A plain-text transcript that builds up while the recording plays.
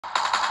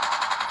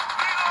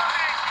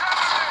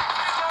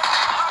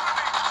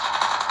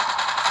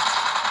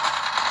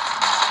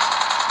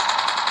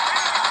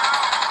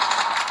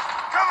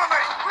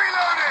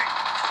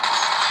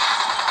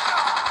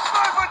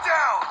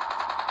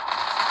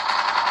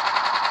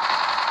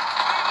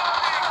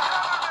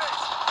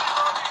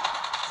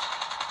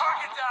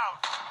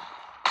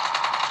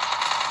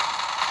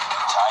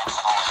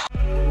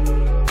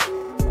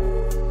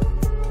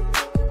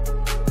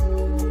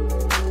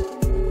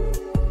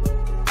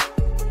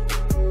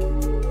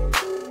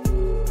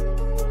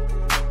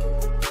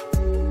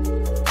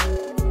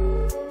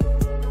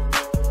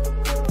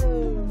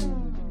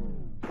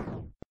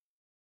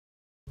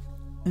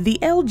The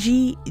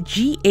LG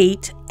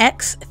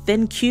G8X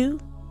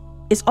ThinQ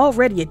is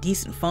already a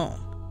decent phone,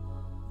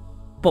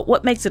 but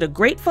what makes it a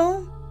great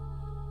phone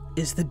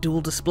is the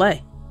dual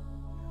display.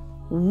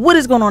 What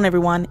is going on,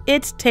 everyone?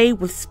 It's Tay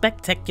with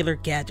Spectacular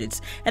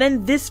Gadgets, and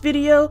in this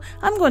video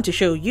I'm going to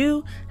show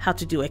you how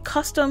to do a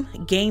custom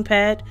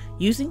gamepad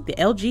using the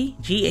LG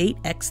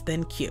G8X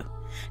ThinQ.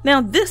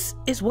 Now, this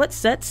is what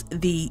sets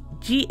the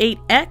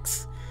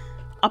G8X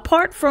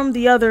apart from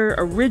the other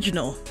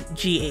original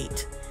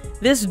G8.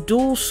 This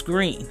dual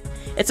screen.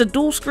 It's a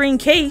dual screen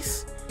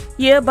case.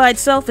 Yeah, by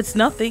itself it's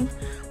nothing,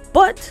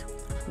 but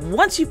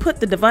once you put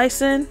the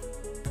device in,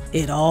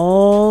 it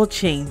all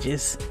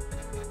changes.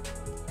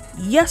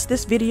 Yes,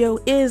 this video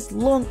is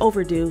long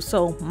overdue,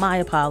 so my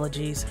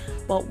apologies,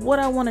 but what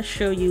I want to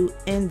show you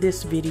in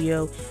this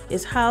video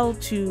is how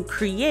to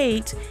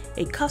create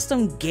a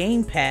custom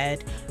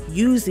gamepad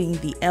using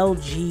the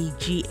LG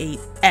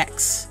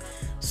G8X.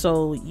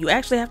 So you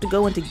actually have to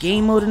go into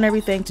game mode and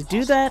everything to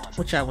do that,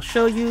 which I will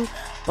show you,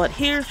 but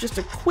here's just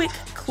a quick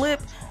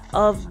clip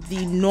of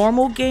the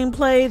normal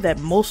gameplay that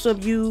most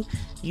of you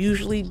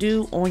usually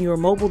do on your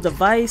mobile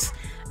device.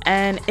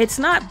 And it's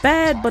not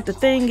bad, but the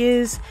thing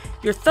is,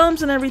 your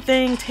thumbs and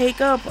everything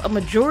take up a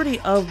majority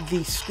of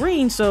the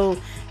screen, so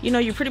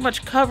you're pretty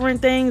much covering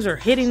things or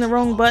hitting the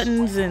wrong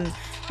buttons, and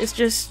it's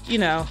just,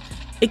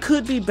 it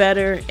could be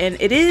better, and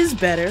it is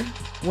better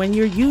when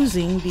you're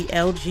using the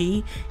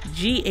LG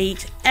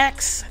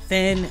G8X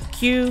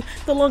ThinQ,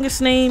 the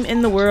longest name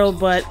in the world.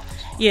 But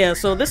yeah,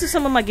 so this is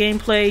some of my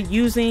gameplay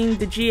using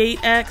the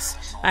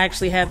G8X. I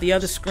actually have the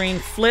other screen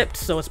flipped,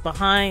 so it's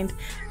behind,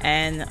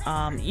 and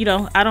I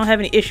don't have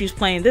any issues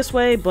playing this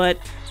way, but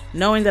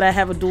knowing that I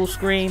have a dual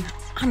screen,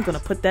 I'm gonna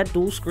put that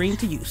dual screen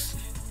to use.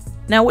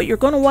 Now, what you're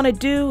going to want to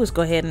do is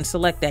go ahead and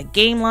select that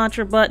game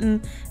launcher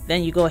button.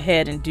 Then you go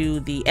ahead and do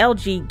the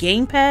LG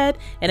gamepad,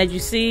 and as you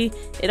see,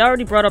 it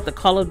already brought up the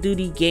Call of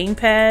Duty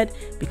gamepad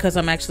because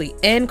I'm actually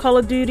in Call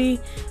of Duty.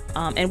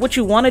 And what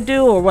you want to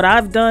do, or what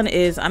I've done,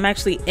 is I'm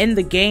actually in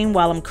the game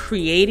while I'm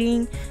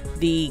creating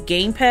the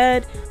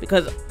gamepad,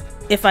 because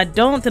if I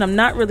don't, then I'm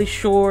not really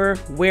sure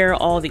where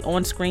all the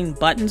on-screen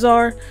buttons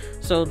are.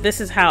 So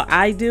this is how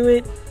I do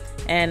it.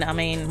 And I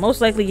mean, most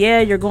likely,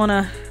 yeah, you're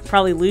gonna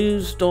probably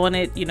lose doing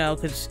it,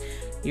 because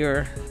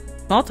you're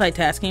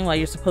multitasking while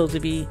you're supposed to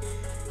be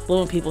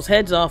blowing people's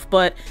heads off.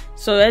 But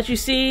so as you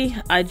see,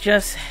 I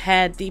just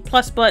had the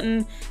plus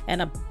button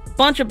and a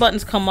bunch of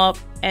buttons come up,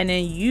 and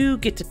then you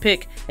get to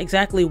pick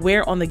exactly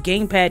where on the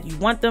gamepad you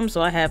want them.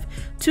 So I have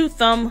 2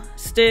 thumb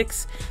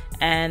sticks,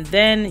 and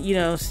then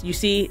you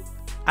see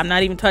I'm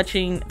not even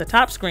touching the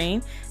top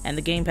screen, and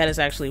the gamepad is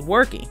actually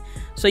working.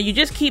 So you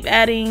just keep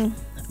adding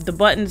the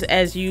buttons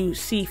as you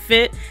see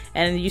fit,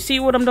 and you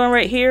see what I'm doing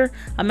right here.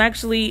 I'm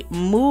actually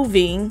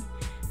moving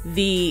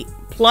the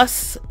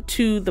plus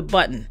to the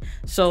button.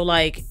 So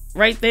like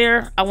right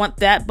there, I want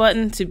that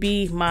button to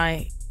be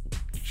my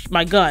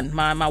gun,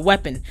 my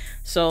weapon.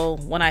 So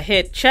when I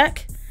hit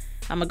check,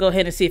 I'm gonna go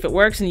ahead and see if it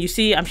works, and you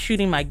see I'm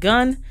shooting my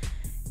gun.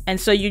 And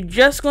so you're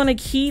just going to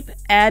keep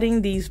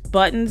adding these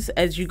buttons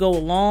as you go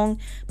along.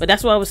 But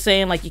that's what I was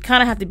saying, like, you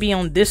kind of have to be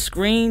on this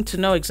screen to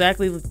know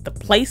exactly the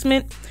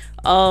placement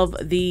of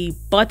the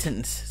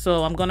buttons.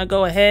 So I'm going to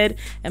go ahead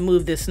and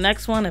move this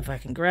next one if I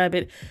can grab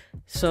it.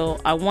 So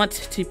I want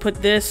to put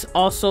this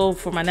also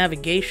for my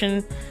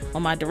navigation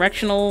on my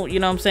directional,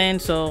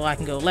 so I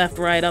can go left,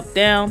 right, up,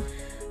 down.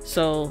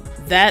 So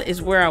that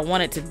is where I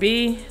want it to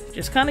be.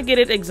 Just kind of get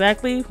it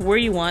exactly where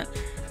you want.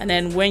 And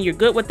then when you're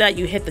good with that,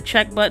 you hit the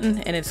check button,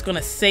 and it's going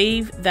to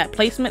save that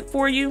placement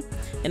for you.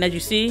 And as you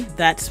see,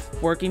 that's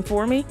working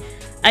for me.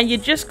 And you're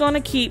just going to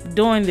keep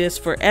doing this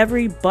for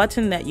every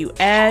button that you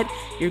add.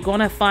 You're going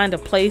to find a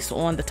place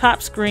on the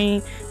top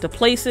screen to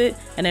place it.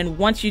 And then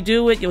once you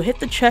do it, you'll hit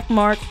the check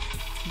mark.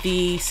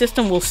 The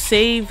system will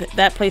save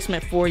that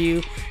placement for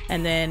you,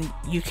 and then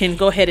you can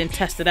go ahead and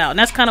test it out. And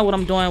that's kind of what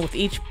I'm doing with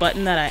each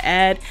button that I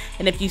add.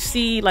 And if you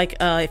see, like,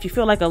 if you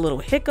feel like a little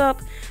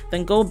hiccup,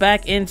 then go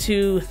back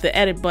into the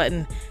edit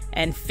button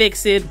and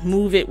fix it,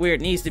 move it where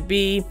it needs to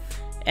be.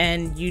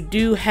 And you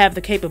do have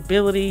the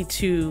capability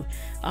to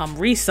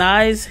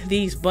resize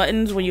these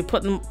buttons when you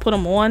put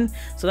them on.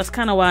 So that's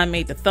kind of why I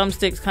made the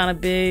thumbsticks kind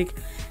of big,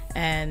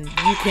 and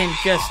you can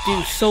just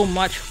do so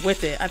much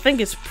with it. I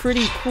think it's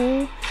pretty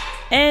cool.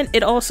 And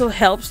it also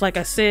helps, like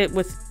I said,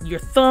 with your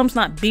thumbs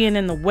not being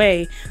in the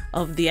way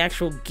of the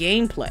actual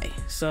gameplay.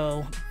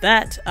 So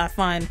that, I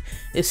find,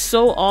 is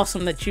so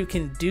awesome that you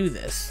can do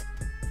this.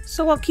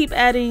 So I'll keep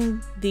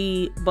adding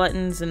the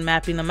buttons and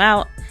mapping them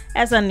out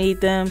as I need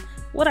them.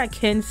 What I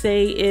can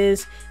say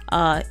is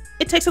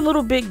it takes a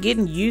little bit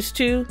getting used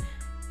to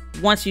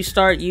once you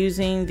start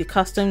using the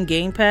custom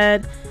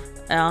gamepad,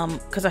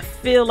 because I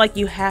feel like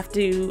you have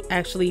to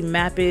actually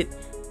map it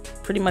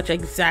pretty much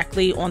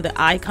exactly on the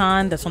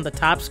icon that's on the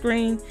top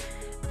screen.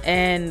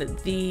 And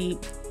the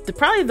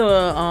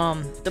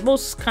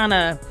most kind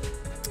of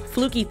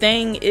fluky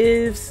thing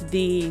is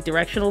the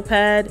directional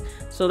pad.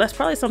 So that's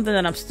probably something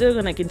that I'm still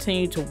going to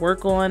continue to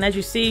work on. As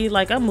you see,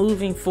 like, I'm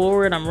moving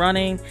forward, I'm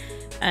running,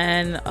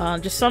 and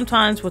just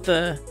sometimes with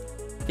the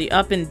the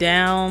up and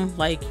down,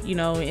 like, you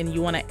know, and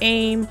you want to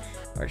aim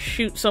or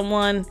shoot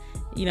someone,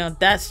 you know,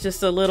 that's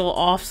just a little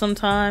off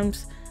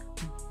sometimes.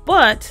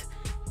 But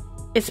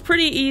it's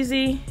pretty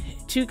easy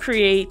to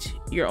create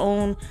your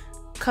own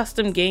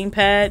custom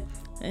gamepad.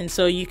 And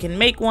so you can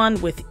make one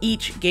with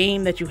each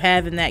game that you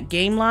have in that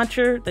game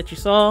launcher that you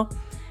saw.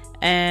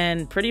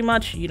 And pretty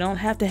much you don't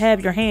have to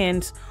have your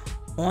hands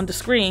on the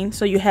screen,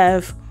 so you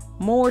have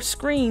more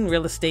screen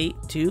real estate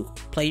to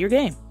play your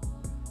game.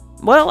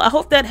 Well, I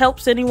hope that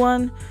helps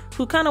anyone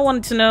who kind of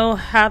wanted to know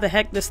how the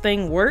heck this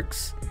thing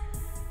works.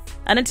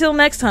 And until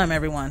next time,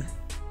 everyone,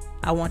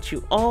 I want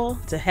you all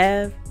to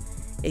have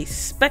a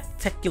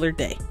spectacular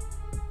day.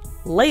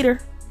 Later.